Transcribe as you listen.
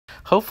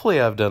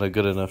hopefully I've done a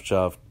good enough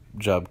job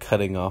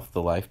cutting off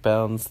the life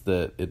bounds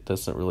that it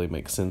doesn't really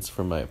make sense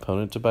for my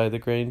opponent to buy the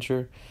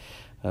Granger,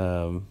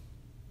 other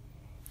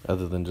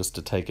than just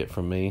to take it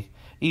from me.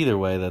 Either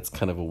way, that's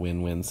kind of a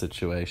win-win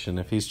situation.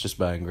 If he's just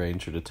buying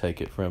Granger to take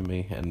it from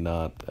me and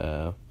not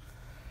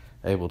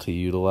able to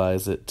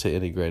utilize it to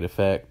any great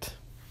effect,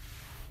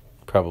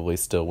 probably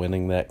still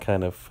winning that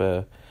kind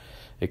of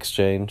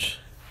exchange.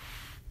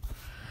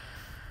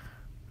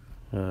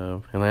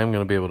 And I am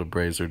going to be able to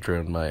Brazier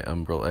Drone my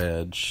Umbral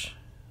Edge,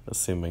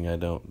 assuming I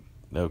don't...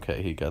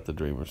 Okay, he got the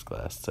Dreamer's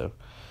Glass, so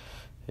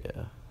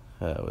yeah.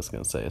 I was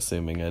going to say,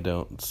 assuming I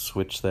don't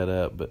switch that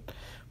up, but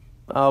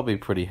I'll be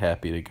pretty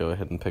happy to go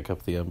ahead and pick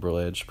up the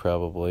Umbral Edge,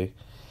 probably.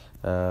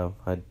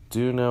 I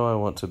do know I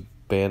want to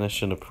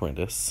banish an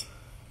Apprentice.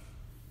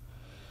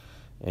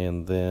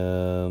 And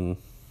then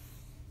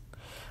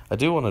I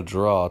do want to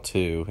draw,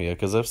 too, yeah,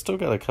 because I've still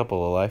got a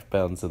couple of life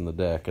bounds in the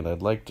deck, and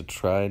I'd like to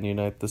try and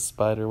unite this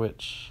Spider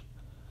Witch.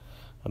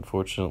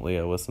 Unfortunately,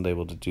 I wasn't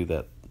able to do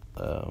that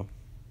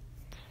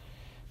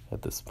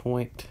at this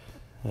point.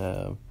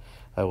 I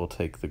will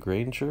take the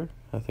Granger.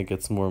 I think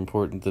it's more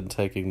important than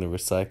taking the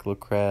Recycle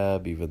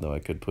Crab, even though I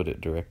could put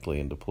it directly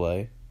into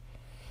play.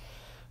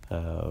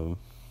 And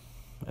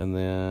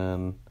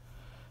then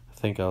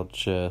I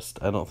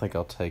don't think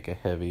I'll take a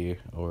Heavy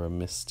or a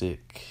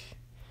Mystic.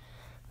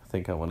 I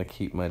think I want to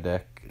keep my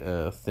deck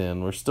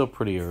thin. We're still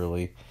pretty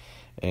early,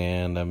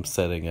 and I'm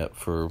setting up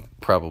for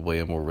probably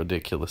a more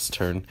ridiculous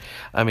turn.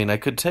 I mean, I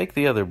could take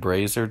the other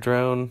Brazier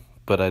Drone,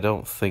 but I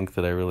don't think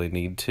that I really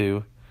need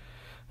to.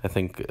 I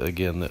think,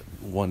 again, that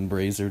one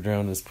Brazier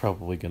Drone is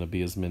probably going to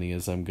be as many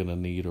as I'm going to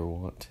need or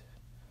want.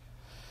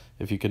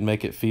 If you can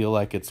make it feel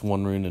like it's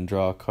one rune and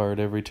draw a card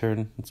every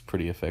turn, it's a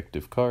pretty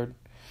effective card.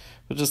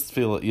 But just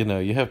feel,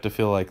 you have to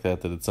feel like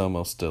that it's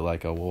almost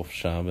like a wolf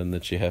shaman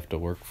that you have to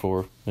work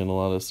for in a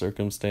lot of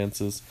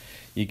circumstances.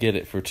 You get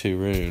it for 2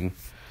 rune.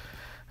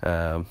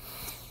 Then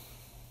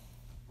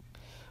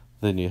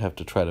you have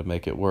to try to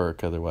make it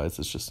work, otherwise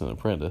it's just an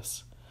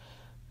apprentice.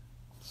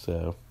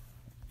 So,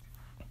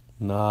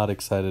 not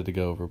excited to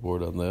go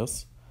overboard on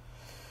this.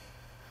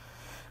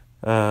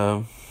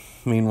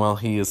 Meanwhile,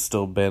 he is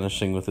still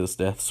banishing with his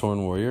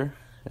Deathsworn Warrior,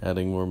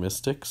 adding more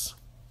Mystics.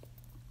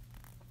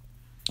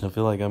 I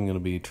feel like I'm going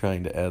to be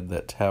trying to add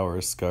that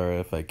Tower Scar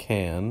if I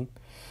can,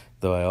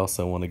 though I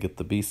also want to get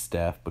the Beast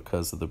Staff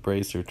because of the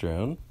Brazier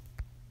Drone.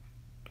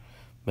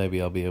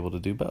 Maybe I'll be able to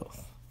do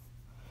both.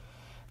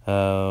 I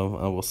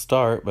will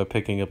start by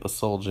picking up a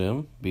Soul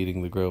Gem,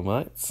 beating the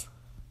Gromites.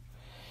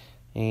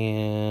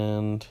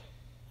 And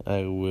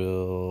I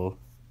will...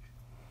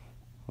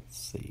 Let's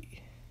see.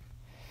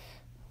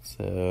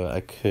 So I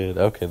could...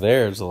 Okay,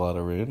 there's a lot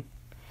of rune.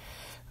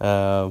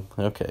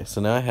 Okay,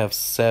 so now I have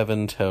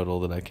 7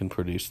 total that I can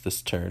produce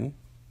this turn.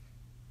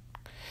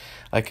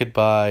 I could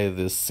buy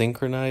this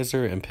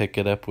Synchronizer and pick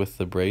it up with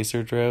the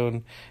Brazier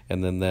Drone,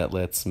 and then that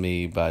lets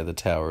me buy the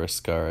Tower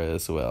Ascara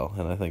as well.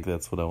 And I think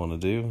that's what I want to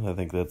do. I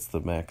think that's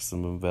the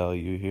maximum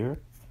value here.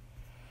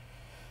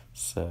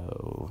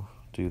 So,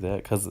 do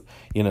that. Because,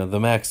 the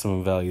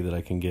maximum value that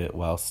I can get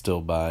while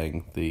still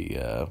buying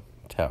the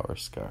Tower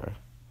Ascara,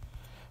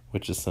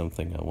 which is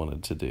something I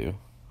wanted to do.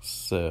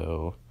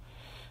 So...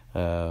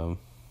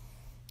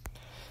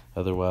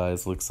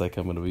 otherwise, looks like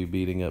I'm going to be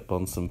beating up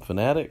on some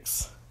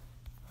Fanatics,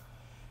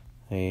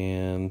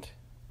 and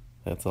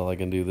that's all I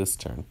can do this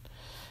turn.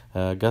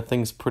 Got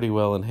things pretty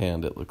well in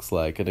hand, it looks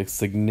like, and a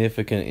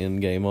significant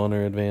in-game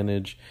honor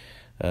advantage.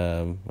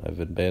 I've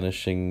been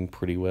banishing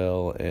pretty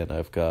well, and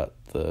I've got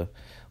the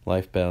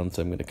life bounds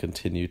I'm going to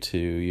continue to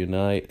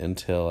unite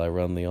until I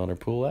run the honor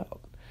pool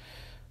out.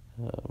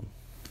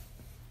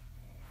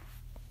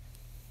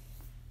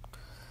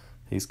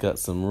 He's got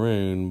some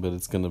rune, but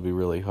it's going to be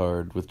really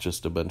hard with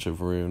just a bunch of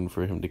rune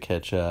for him to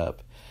catch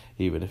up,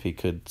 even if he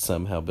could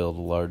somehow build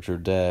a larger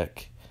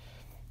deck.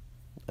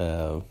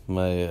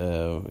 My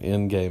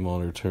in-game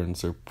honor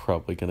turns are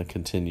probably going to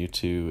continue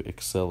to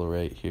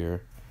accelerate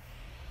here.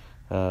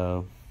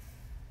 Tower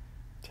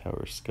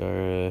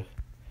Scara.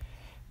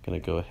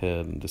 Going to go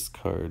ahead and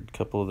discard a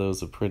couple of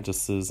those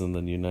apprentices and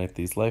then unite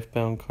these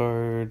lifebound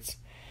cards.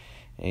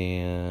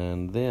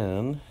 And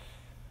then...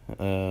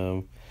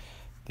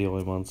 the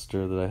only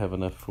monster that I have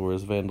enough for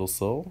is Vandal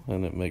Soul,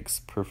 and it makes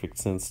perfect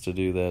sense to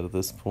do that at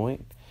this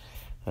point.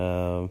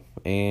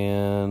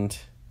 And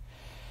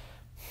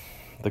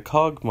the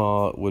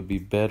Kog'Maw would be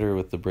better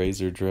with the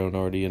Brazier Drone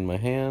already in my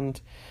hand.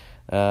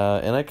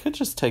 And I could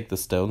just take the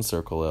Stone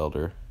Circle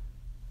Elder.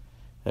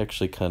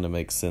 Actually kind of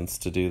makes sense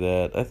to do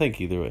that. I think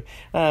either way.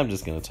 I'm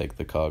just going to take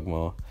the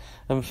Kog'Maw.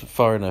 I'm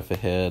far enough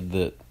ahead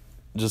that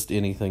just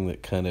anything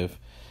that kind of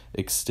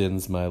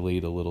extends my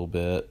lead a little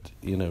bit,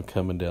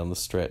 coming down the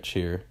stretch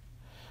here.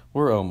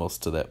 We're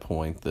almost to that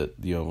point that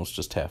you almost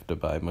just have to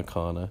buy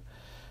Makana.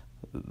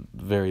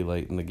 Very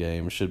late in the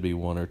game. Should be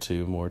 1 or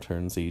 2 more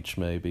turns each,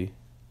 maybe.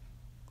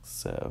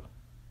 So,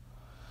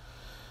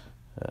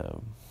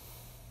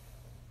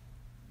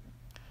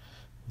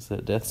 is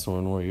that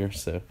Deathsworn Warrior?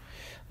 So,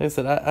 like I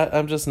said,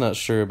 I'm just not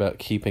sure about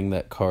keeping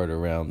that card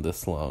around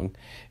this long.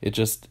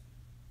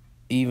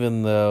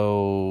 even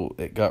though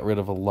it got rid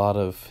of a lot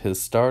of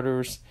his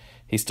starters,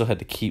 he still had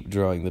to keep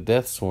drawing the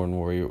Deathsworn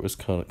Warrior. It was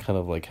kind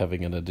of like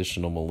having an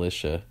additional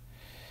militia.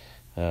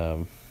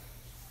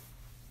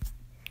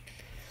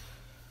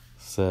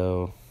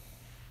 So,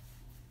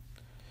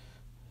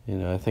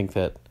 I think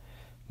that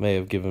may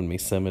have given me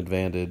some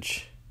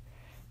advantage.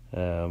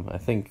 I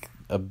think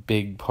a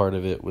big part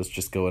of it was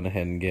just going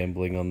ahead and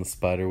gambling on the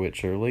Spider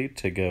Witch early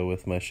to go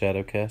with my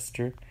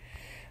Shadowcaster.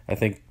 I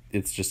think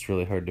it's just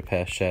really hard to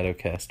pass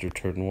Shadowcaster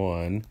turn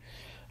 1.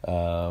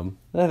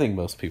 I think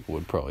most people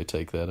would probably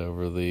take that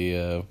over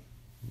the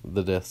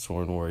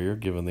Deathsworn Warrior,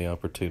 given the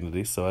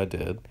opportunity, so I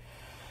did.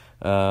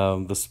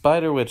 The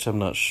Spider Witch, I'm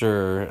not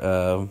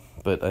sure,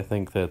 but I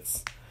think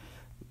that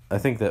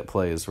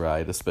play is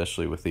right,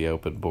 especially with the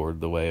open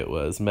board the way it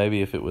was.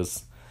 Maybe if it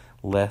was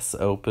less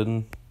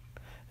open,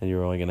 and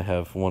you're only going to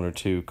have 1 or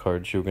 2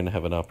 cards you're going to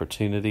have an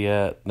opportunity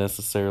at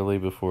necessarily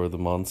before the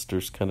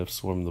monsters kind of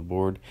swarm the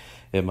board,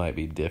 it might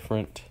be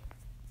different.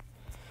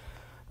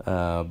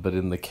 But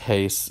in the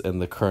case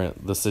and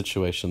the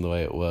situation the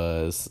way it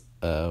was,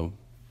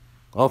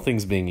 all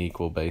things being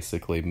equal,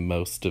 basically,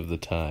 most of the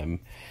time,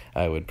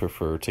 I would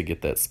prefer to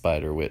get that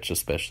Spider Witch,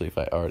 especially if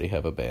I already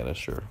have a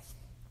Banisher.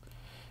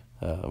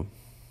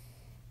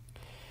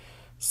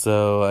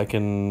 So I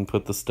can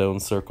put the Stone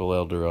Circle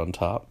Elder on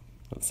top.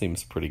 That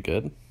seems pretty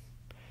good.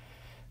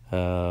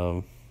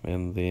 And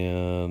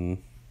then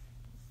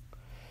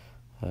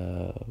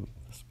at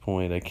this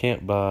point I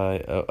can't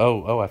buy...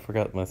 I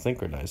forgot my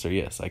Synchronizer.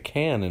 Yes, I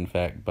can, in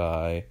fact,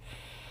 buy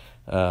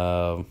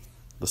the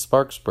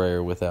Spark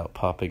Sprayer without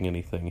popping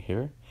anything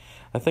here.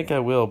 I think I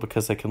will,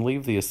 because I can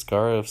leave the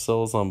Ascara of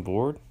Souls on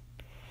board,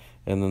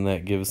 and then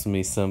that gives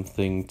me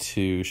something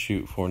to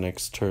shoot for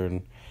next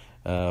turn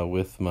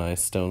with my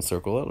Stone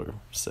Circle Elder.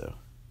 So,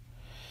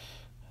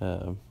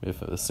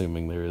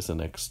 assuming there is a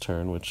next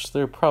turn, which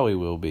there probably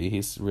will be.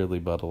 He's really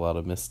bought a lot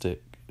of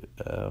Mystic,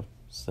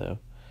 so.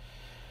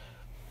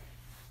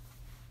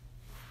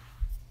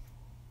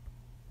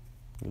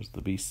 There's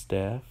the Beast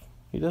Staff.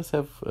 He does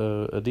have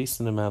a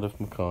decent amount of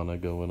Makana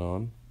going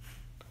on.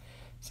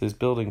 So he's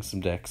building some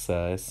deck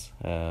size,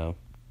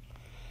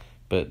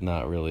 but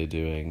not really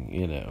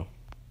doing,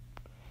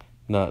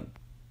 not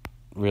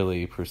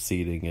really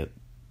proceeding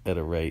at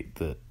a rate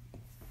that,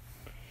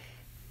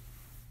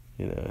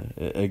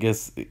 I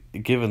guess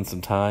given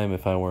some time,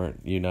 if I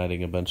weren't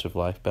uniting a bunch of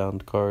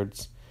Lifebound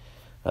cards,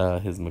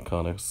 his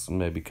Makana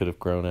maybe could have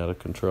grown out of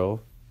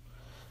control,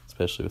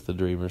 especially with the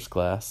Dreamer's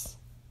Glass.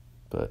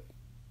 But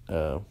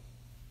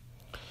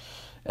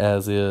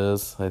as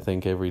is, I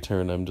think every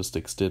turn I'm just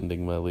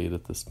extending my lead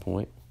at this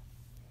point.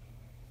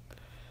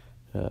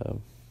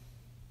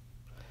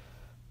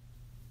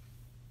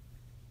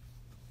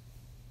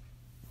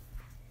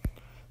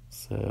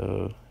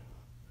 So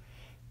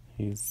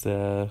he's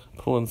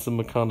pulling some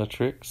Makana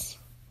tricks.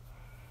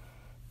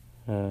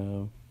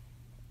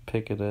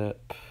 Picking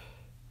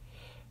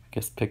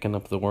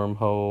up the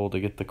Wormhole to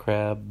get the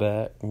Crab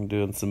back and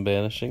doing some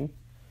banishing.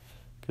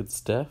 Good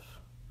stuff.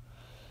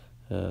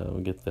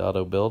 We get the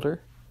Auto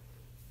Builder.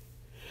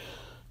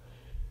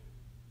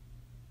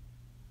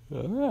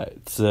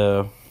 Alright,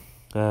 so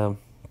I'll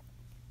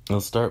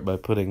start by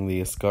putting the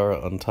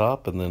Ascara on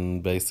top and then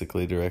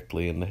basically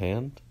directly in the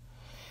hand.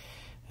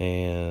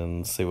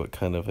 And see what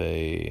kind of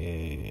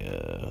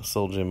a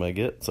soul gem I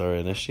get. It's our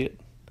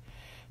Initiate.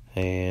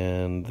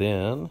 And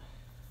then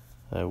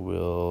I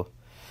will,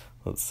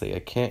 let's see, I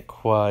can't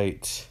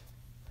quite,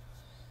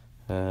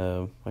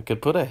 I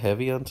could put a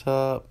heavy on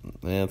top.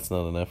 It's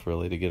not enough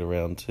really to get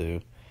around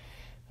to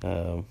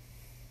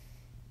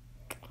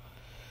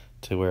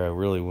where I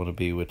really want to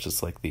be, which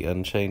is like the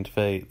Unchained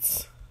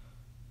Fates.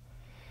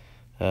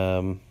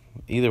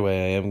 Either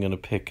way, I am going to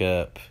pick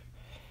up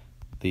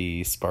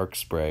the Spark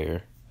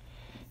Sprayer.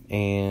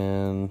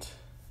 And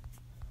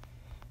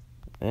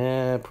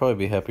I'd probably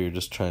be happier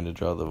just trying to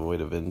draw the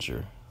Void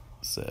Avenger.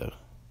 So,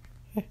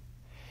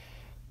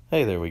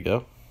 hey, there we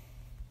go.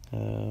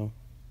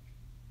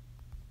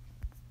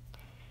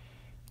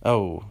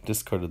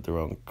 Discarded the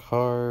wrong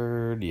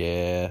card.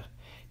 Yeah.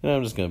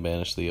 I'm just going to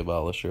banish the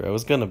Abolisher. I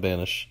was going to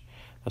banish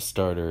a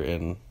starter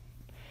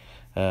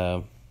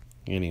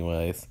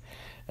anyways.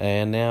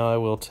 And now I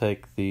will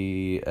take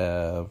the...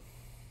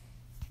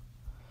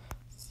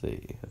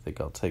 I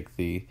think I'll take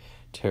the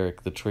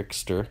Tarek the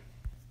Trickster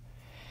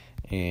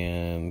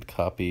and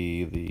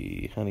copy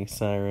the Honey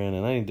Siren,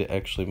 and I need to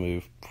actually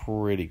move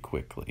pretty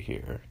quickly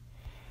here.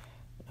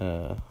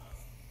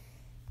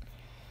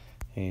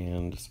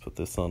 And just put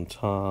this on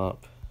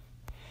top.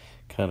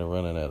 Kind of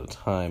running out of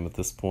time at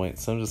this point,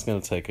 so I'm just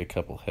going to take a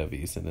couple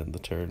heavies and end the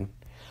turn.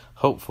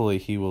 Hopefully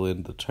he will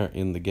end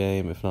the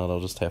game. If not, I'll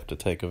just have to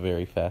take a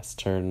very fast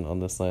turn on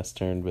this last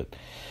turn, but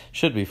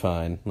should be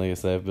fine. Like I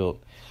said, I've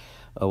built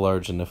a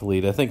large enough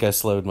lead. I think I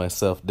slowed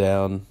myself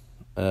down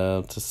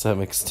to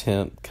some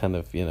extent, kind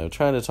of,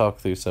 trying to talk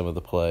through some of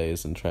the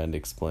plays and trying to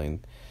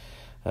explain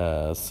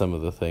some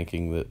of the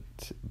thinking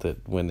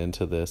that went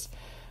into this.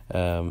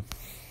 I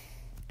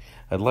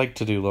I'd like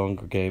to do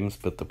longer games,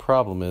 but the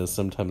problem is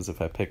sometimes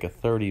if I pick a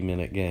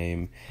 30-minute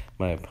game,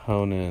 my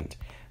opponent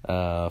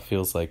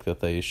feels like that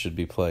they should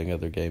be playing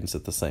other games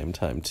at the same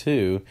time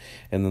too,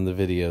 and then the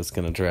video is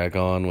going to drag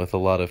on with a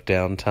lot of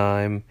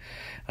downtime,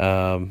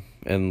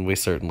 and we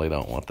certainly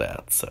don't want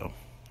that. So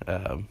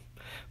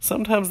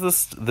sometimes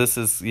this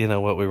is,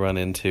 what we run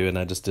into, and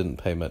I just didn't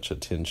pay much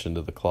attention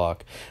to the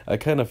clock. I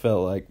kind of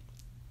felt like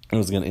I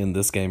was going to end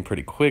this game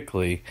pretty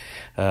quickly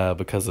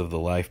because of the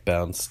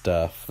life-bound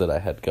stuff that I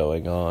had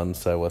going on,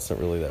 so I wasn't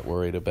really that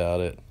worried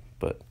about it.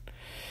 But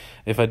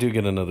if I do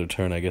get another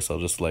turn, I guess I'll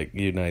just,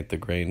 unite the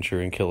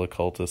Granger and kill a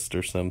cultist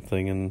or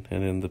something and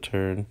end the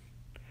turn.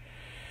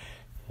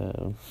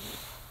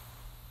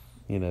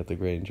 Unite the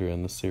Granger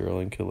and the Cyril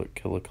and kill a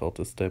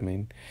cultist, I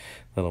mean.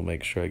 That'll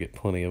make sure I get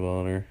plenty of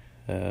honor.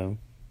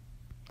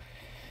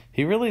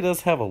 He really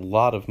does have a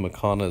lot of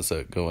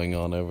Mechanism going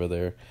on over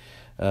there.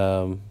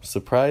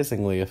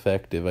 Surprisingly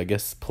effective. I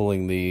guess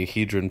pulling the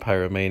Hedron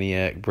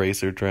Pyromaniac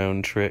Bracer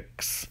Drone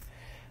tricks,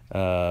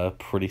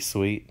 pretty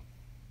sweet.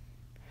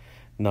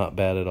 Not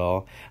bad at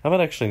all. I might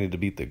actually need to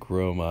beat the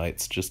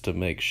Gromites just to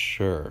make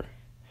sure,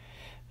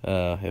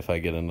 if I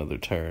get another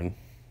turn.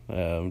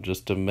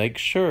 Just to make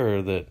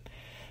sure that,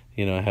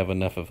 I have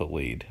enough of a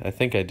lead. I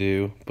think I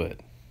do,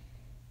 but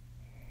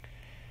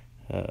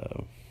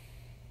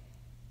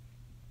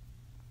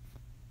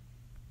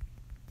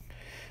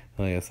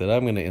like I said,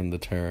 I'm going to end the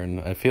turn.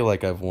 I feel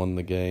like I've won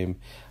the game.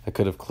 I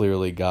could have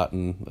clearly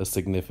gotten a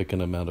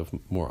significant amount of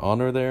more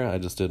honor there. I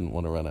just didn't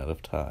want to run out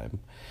of time.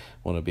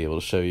 I want to be able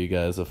to show you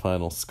guys a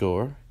final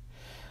score.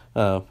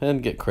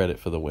 And get credit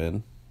for the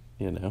win,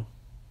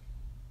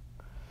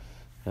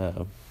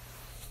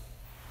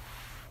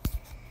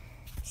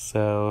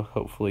 So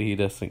hopefully he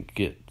doesn't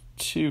get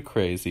too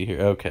crazy here.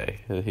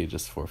 Okay, he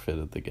just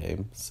forfeited the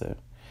game. So